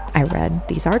until I read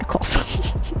these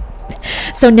articles.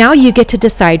 So now you get to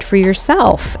decide for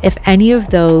yourself if any of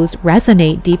those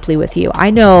resonate deeply with you. I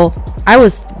know I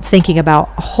was thinking about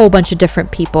a whole bunch of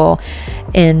different people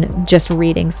in just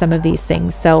reading some of these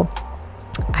things. So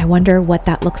I wonder what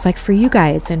that looks like for you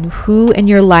guys and who in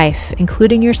your life,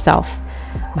 including yourself,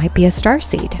 might be a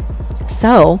starseed.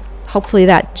 So hopefully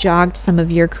that jogged some of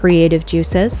your creative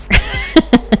juices.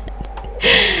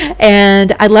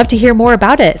 And I'd love to hear more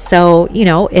about it. So,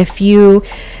 if you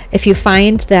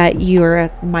find that you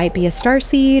might be a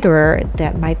starseed, or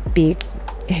that might be,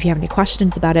 if you have any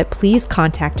questions about it, please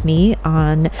contact me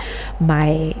on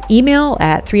my email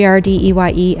at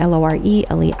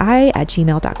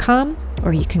 3rdeyelorelei@gmail.com,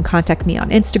 or you can contact me on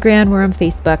Instagram or on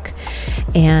Facebook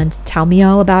and tell me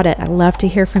all about it. I'd love to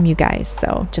hear from you guys.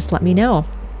 So just let me know.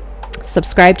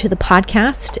 Subscribe to the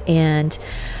podcast and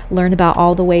learn about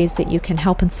all the ways that you can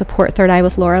help and support Third Eye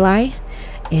with Lorelei.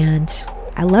 And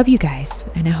I love you guys,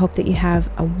 and I hope that you have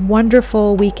a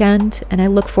wonderful weekend, and I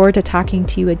look forward to talking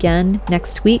to you again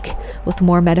next week with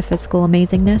more metaphysical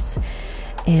amazingness.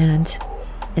 And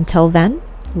until then,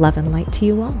 love and light to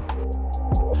you all.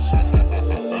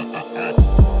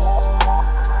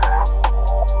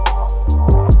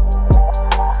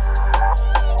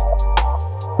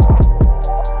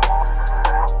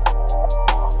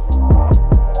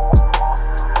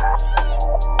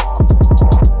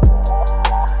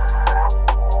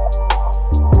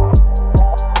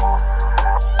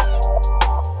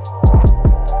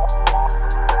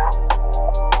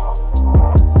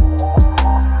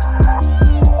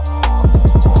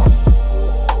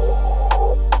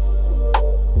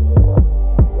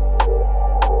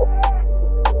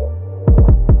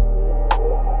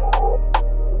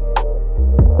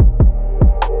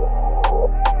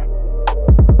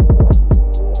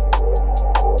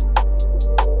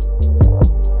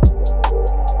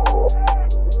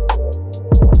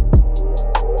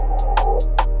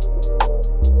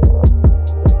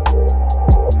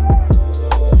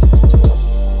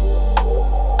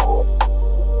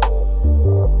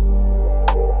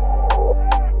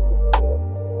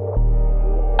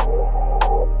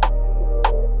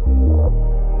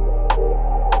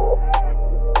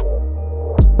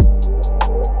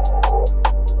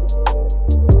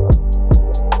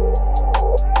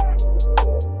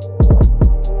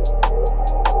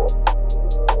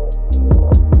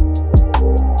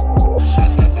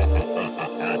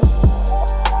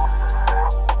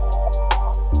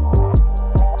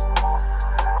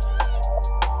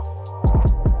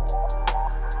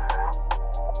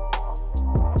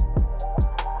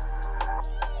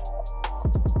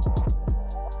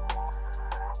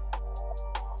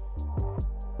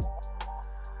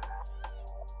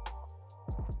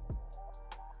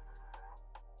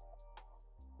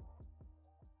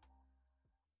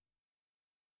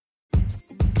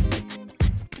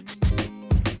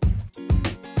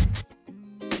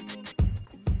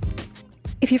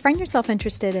 If you find yourself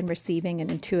interested in receiving an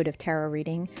intuitive tarot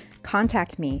reading,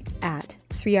 contact me at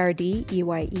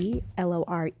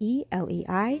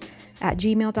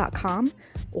 3rdeyelorelei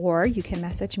or you can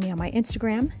message me on my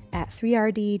Instagram at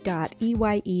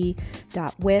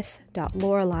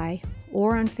 3rd.eye.with.lorelei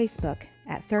or on Facebook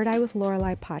at Third Eye with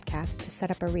Lorelei podcast to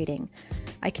set up a reading.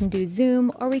 I can do Zoom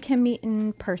or we can meet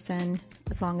in person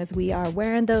as long as we are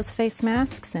wearing those face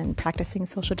masks and practicing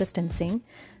social distancing,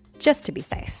 just to be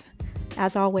safe.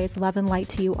 As always, love and light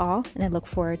to you all, and I look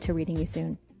forward to reading you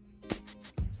soon.